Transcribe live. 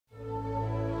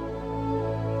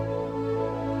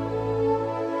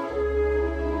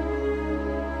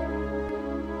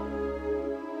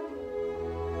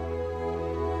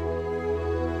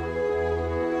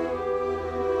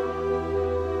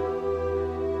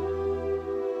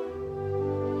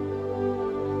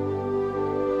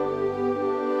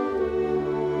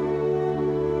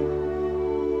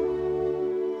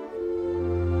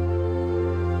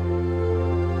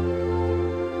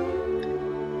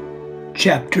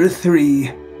Chapter 3,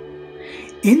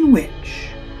 in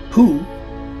which Pooh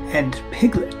and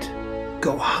Piglet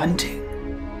go hunting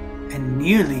and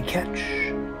nearly catch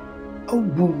a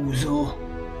Woozle.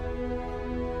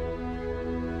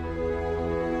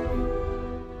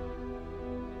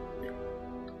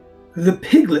 The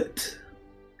Piglet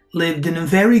lived in a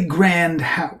very grand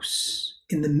house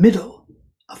in the middle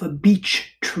of a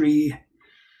beech tree,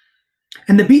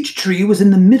 and the beech tree was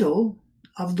in the middle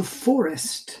of the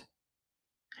forest,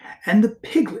 and the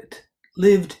Piglet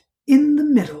lived in the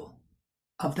middle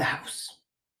of the house.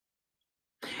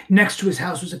 Next to his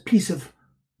house was a piece of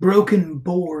broken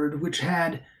board which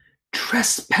had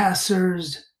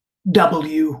 "Trespassers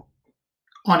W"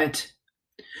 on it.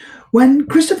 When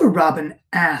Christopher Robin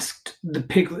asked the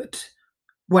Piglet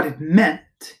what it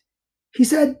meant, he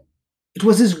said it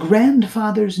was his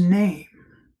grandfather's name.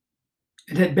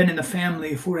 It had been in the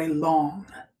family for a long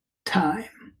time.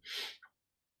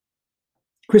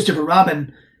 Christopher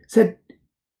Robin said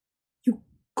you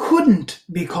couldn't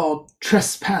be called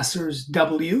Trespassers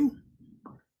W.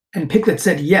 And Piglet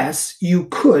said yes, you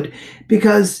could,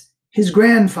 because his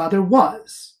grandfather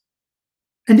was.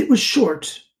 And it was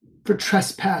short for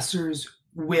Trespassers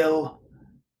Will,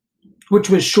 which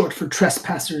was short for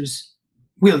Trespassers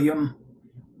William.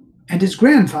 And his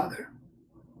grandfather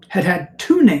had had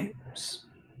two names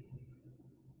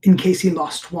in case he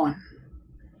lost one.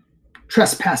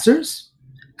 Trespassers,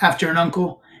 after an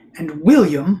uncle, and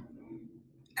William,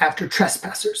 after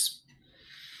Trespassers.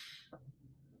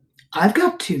 "I've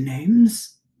got two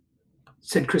names,"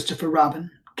 said Christopher Robin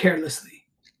carelessly.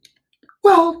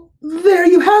 "Well, there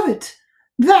you have it.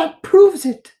 That proves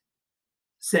it,"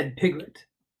 said Piglet.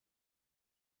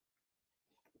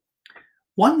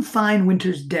 One fine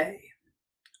winter's day,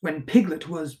 when Piglet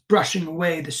was brushing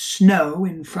away the snow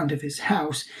in front of his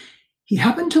house, he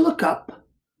happened to look up,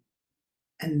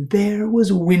 and there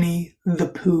was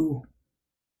Winnie-the-Pooh.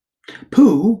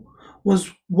 Pooh was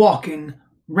walking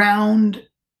round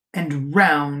and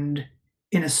round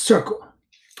in a circle,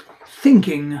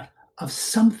 thinking of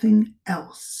something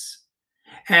else.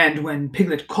 And when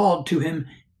Piglet called to him,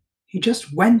 he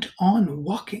just went on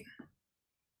walking.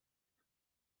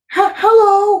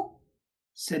 "Hello,"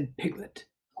 said Piglet.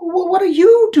 "What are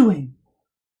you doing?"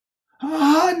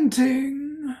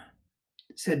 "Hunting,"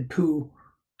 said Pooh.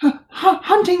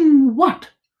 Hunting what?"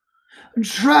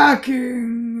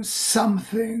 "Tracking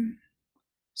something,"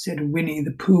 said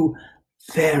Winnie-the-Pooh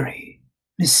very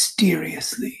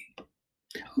mysteriously.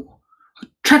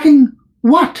 "Tracking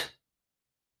what?"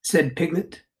 said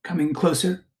Piglet, coming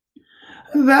closer.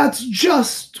 "That's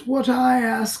just what I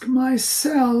ask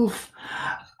myself.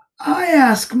 I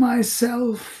ask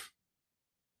myself,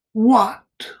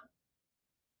 what?"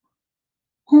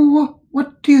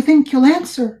 What do you think you'll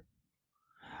answer?"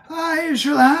 "I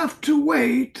shall have to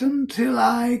wait until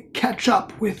I catch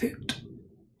up with it,"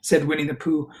 said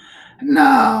Winnie-the-Pooh.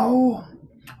 "Now,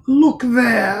 look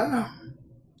there."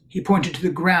 He pointed to the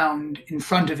ground in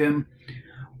front of him.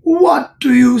 "What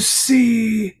do you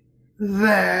see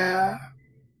there?"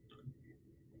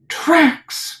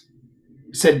 "Tracks,"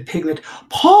 said Piglet.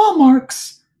 "Paw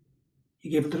marks." He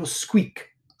gave a little squeak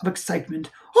of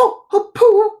excitement. Oh,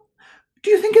 Pooh, do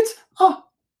you think it's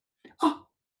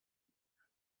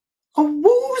a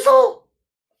Woozle?"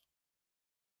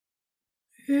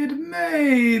 "It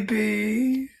may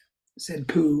be," said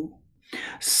Pooh.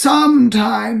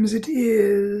 "Sometimes it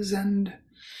is, and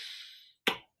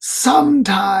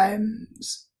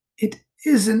sometimes it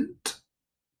isn't.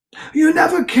 You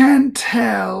never can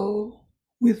tell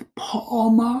with paw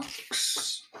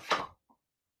marks."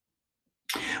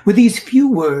 With these few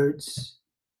words,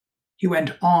 he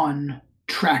went on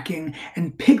tracking,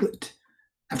 and Piglet,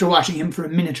 after watching him for a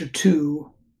minute or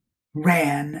two,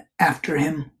 ran after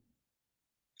him.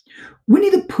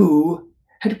 Winnie-the-Pooh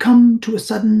had come to a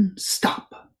sudden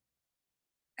stop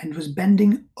and was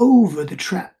bending over the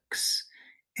tracks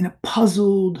in a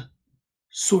puzzled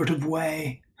sort of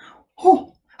way.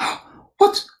 "Oh,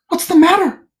 what's the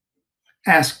matter?"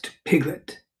 asked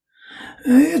Piglet.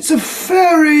 "It's a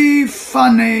very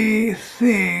funny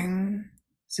thing,"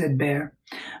 said Bear,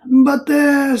 "but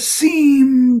there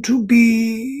seem to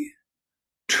be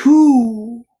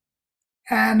two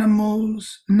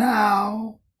animals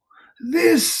now.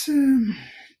 This,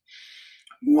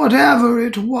 whatever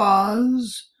it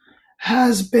was,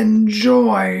 has been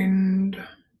joined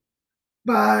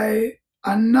by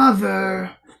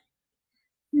another,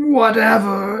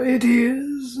 whatever it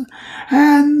is,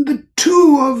 and the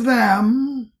two of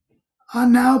them are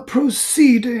now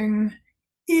proceeding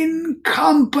in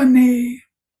company.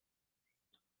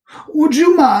 Would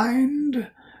you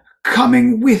mind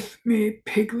coming with me,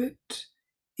 Piglet,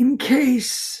 in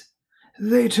case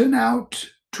they turn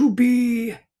out to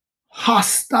be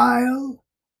hostile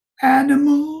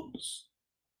animals?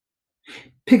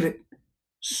 Piglet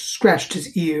scratched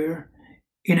his ear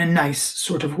in a nice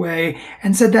sort of way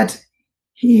and said that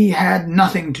he had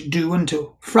nothing to do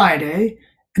until Friday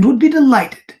and would be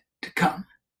delighted to come,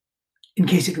 in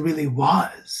case it really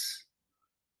was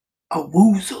a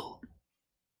woozle.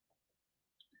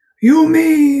 You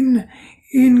mean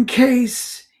in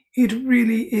case it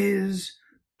really is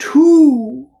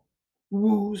two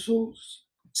woozles?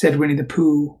 Said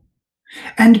Winnie-the-Pooh.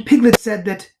 And Piglet said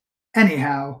that,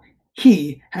 anyhow,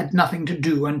 he had nothing to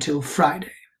do until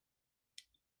Friday.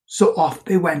 So off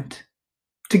they went,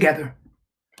 together.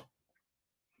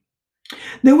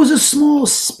 There was a small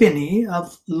spinney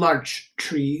of larch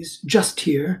trees just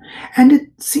here, and it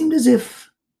seemed as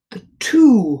if the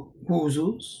two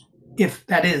woozles, if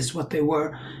that is what they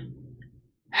were,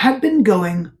 had been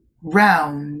going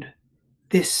round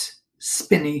this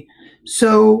spinney.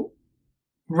 So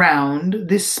round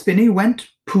this spinney went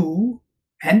Pooh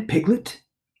and Piglet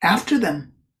after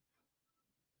them.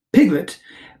 Piglet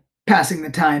passing the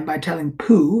time by telling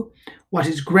Pooh what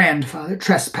his grandfather,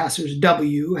 Trespassers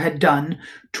W, had done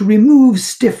to remove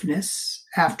stiffness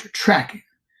after tracking,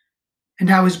 and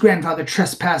how his grandfather,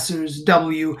 Trespassers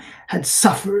W, had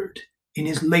suffered in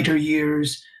his later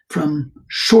years from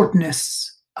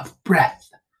shortness of breath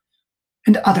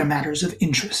and other matters of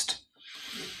interest.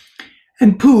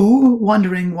 And Pooh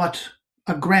wondering what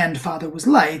a grandfather was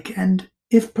like, and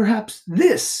if perhaps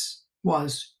this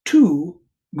was two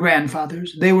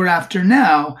grandfathers they were after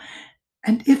now,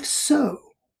 and if so,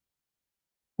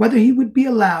 whether he would be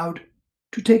allowed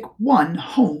to take one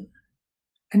home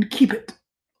and keep it,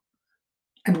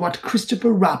 and what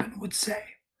Christopher Robin would say.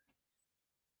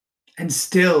 And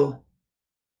still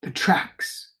the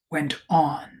tracks went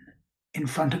on in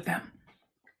front of them.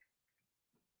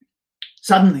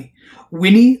 Suddenly,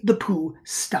 Winnie-the-Pooh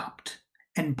stopped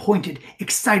and pointed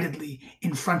excitedly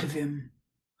in front of him.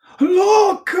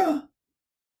 "Look!"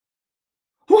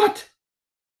 "What?"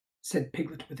 said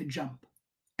Piglet with a jump.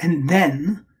 And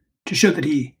then, to show that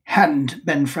he hadn't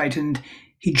been frightened,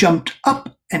 he jumped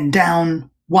up and down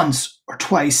once or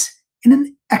twice in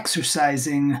an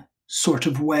exercising sort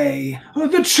of way.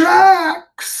 "The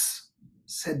tracks!"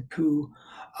 said Pooh.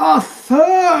 "A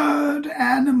third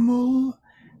animal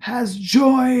has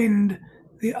joined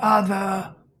the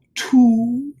other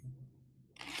two."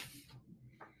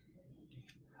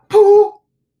 "Pooh!"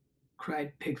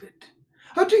 cried Piglet.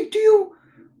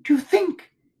 Do you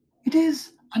think it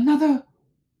is another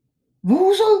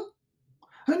woozle?"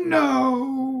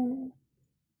 "No,"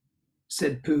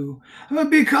 said Pooh,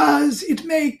 "because it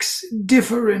makes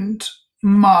different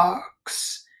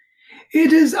marks.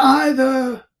 It is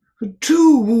either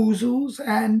two woozles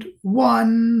and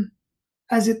one,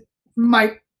 as it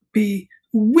might be,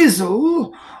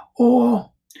 Wizzle,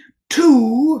 or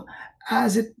two,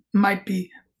 as it might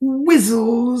be,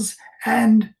 Wizzles,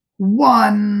 and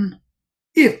one,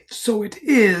 if so it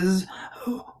is,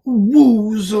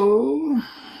 woozle.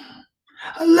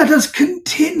 Let us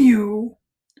continue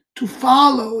to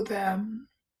follow them."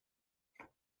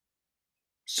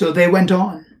 So they went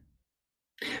on,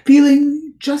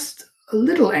 feeling just a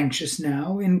little anxious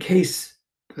now in case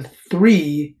the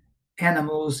three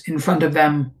animals in front of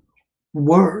them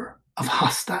were of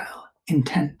hostile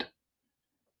intent.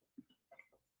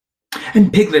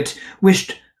 And Piglet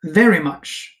wished very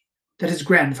much that his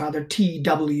grandfather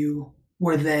T.W.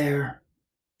 were there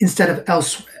instead of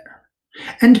elsewhere,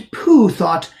 and Pooh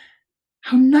thought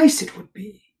how nice it would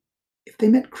be if they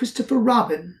met Christopher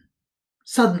Robin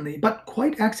suddenly, but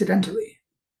quite accidentally,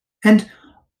 and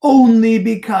only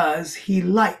because he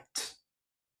liked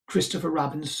Christopher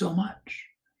Robin so much.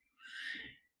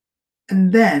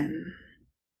 And then,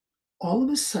 all of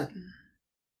a sudden,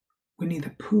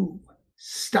 Winnie-the-Pooh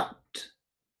stopped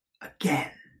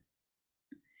again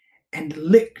and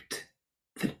licked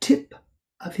the tip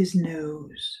of his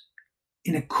nose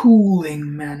in a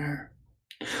cooling manner,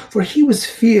 for he was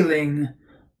feeling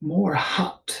more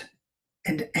hot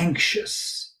and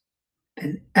anxious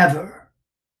than ever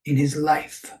in his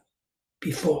life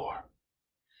before.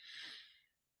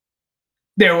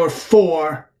 There were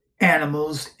 4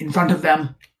 animals in front of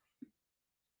them.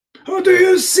 "Oh, do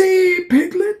you see,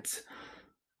 Piglet?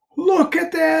 Look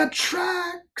at their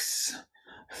tracks.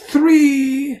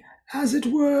 3, as it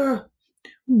were,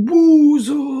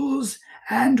 woozles,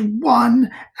 and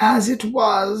 1, as it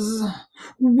was,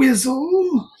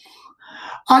 Wizzle.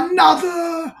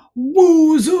 Another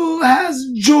woozle has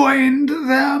joined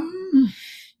them."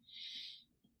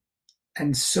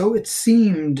 And so it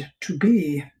seemed to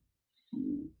be.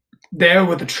 There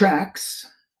were the tracks,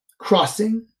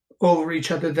 crossing over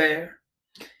each other there,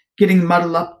 getting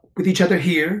muddled up with each other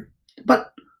here,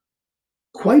 but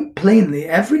quite plainly,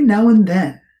 every now and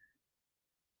then,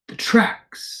 the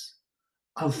tracks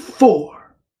of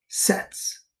 4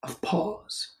 sets of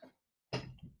paws.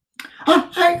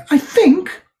 I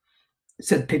think,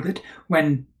 said Piglet,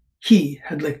 when he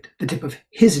had licked the tip of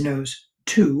his nose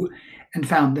too, and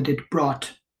found that it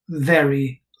brought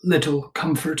very little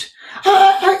comfort.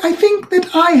 I think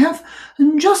that I have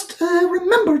just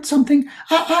remembered something.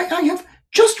 I have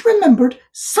just remembered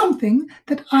something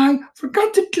that I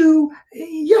forgot to do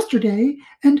yesterday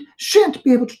and shan't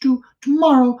be able to do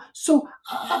tomorrow. So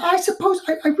I suppose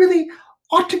I really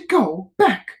ought to go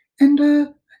back and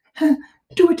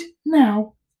do it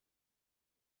now.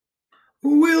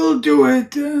 We'll do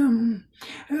it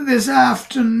this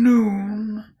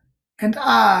afternoon, and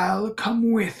I'll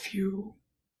come with you,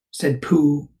 said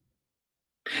Pooh.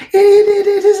 It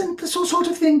isn't the sort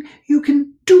of thing you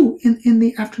can do in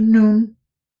the afternoon,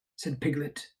 said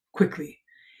Piglet quickly.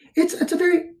 It's a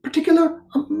very particular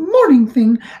morning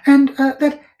thing, and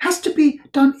that has to be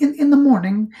done in the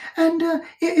morning, and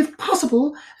if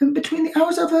possible, between the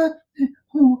hours of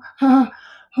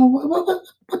what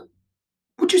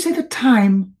would you say the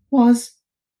time was?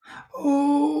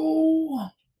 Oh,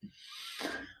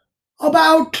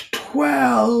 about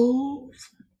 12,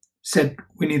 said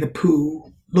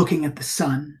Winnie-the-Pooh, looking at the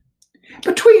sun.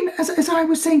 Between, as I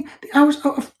was saying, the hours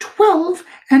of 12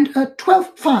 and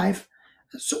 12:05.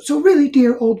 So really,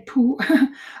 dear old Pooh,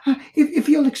 if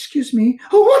you'll excuse me.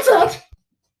 Oh, what's that?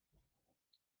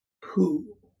 Pooh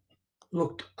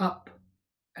looked up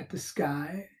at the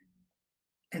sky,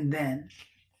 and then,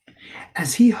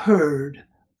 as he heard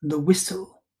the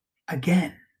whistle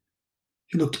again,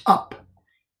 he looked up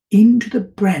into the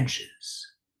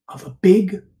branches of a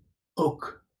big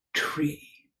oak tree.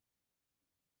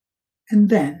 And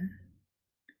then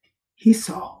he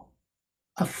saw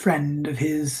a friend of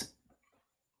his.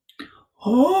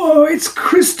 Oh, it's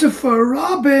Christopher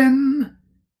Robin,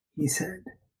 he said.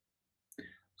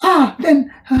 Ah,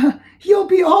 then you'll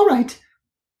be all right,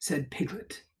 said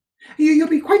Piglet. You'll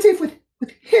be quite safe with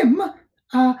him.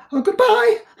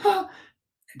 Goodbye.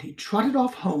 And he trotted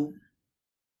off home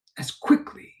as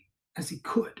quickly as he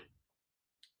could,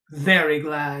 very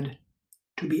glad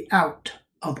to be out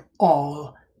of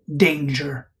all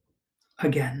danger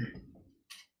again.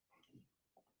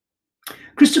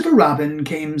 Christopher Robin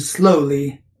came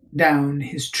slowly down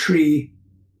his tree.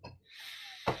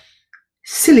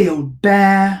 Silly old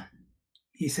bear,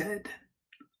 he said.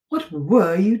 What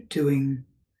were you doing?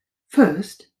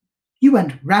 First, you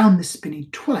went round the spinney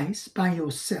twice by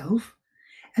yourself,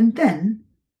 and then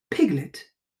Piglet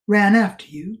ran after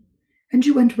you, and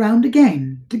you went round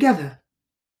again together.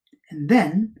 And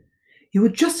then you were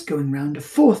just going round a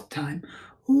 4th time.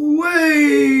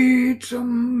 Wait a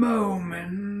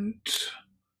moment,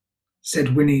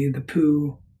 said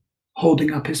Winnie-the-Pooh,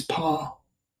 holding up his paw.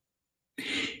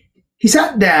 He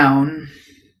sat down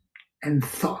and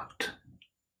thought,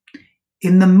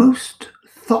 in the most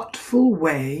thoughtful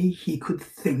way he could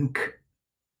think.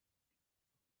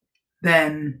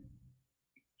 Then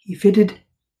he fitted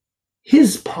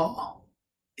his paw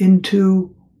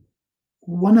into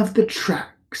one of the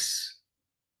tracks.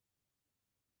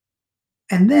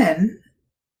 And then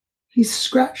he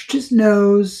scratched his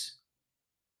nose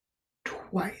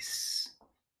twice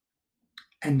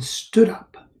and stood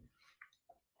up.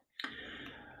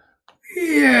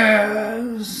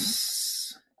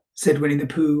 Yes, said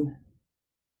Winnie-the-Pooh.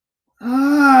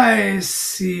 I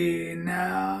see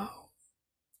now,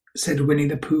 said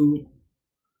Winnie-the-Pooh.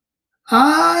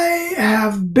 I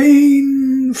have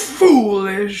been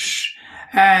foolish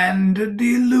and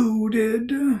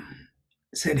deluded,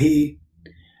 said he,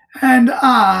 and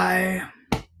I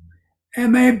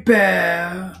am a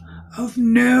bear of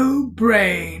no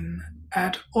brain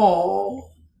at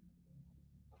all.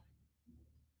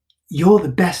 You're the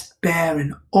best bear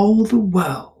in all the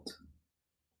world,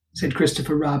 said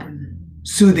Christopher Robin,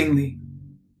 soothingly.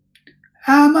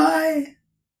 Am I?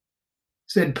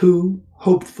 Said Pooh,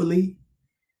 hopefully.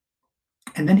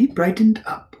 And then he brightened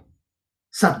up,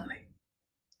 suddenly.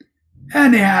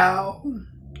 Anyhow,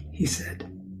 he said,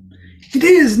 it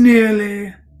is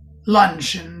nearly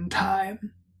luncheon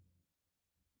time.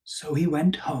 So he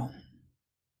went home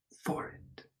for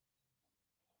it.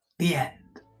 The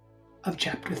end of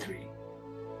chapter 3.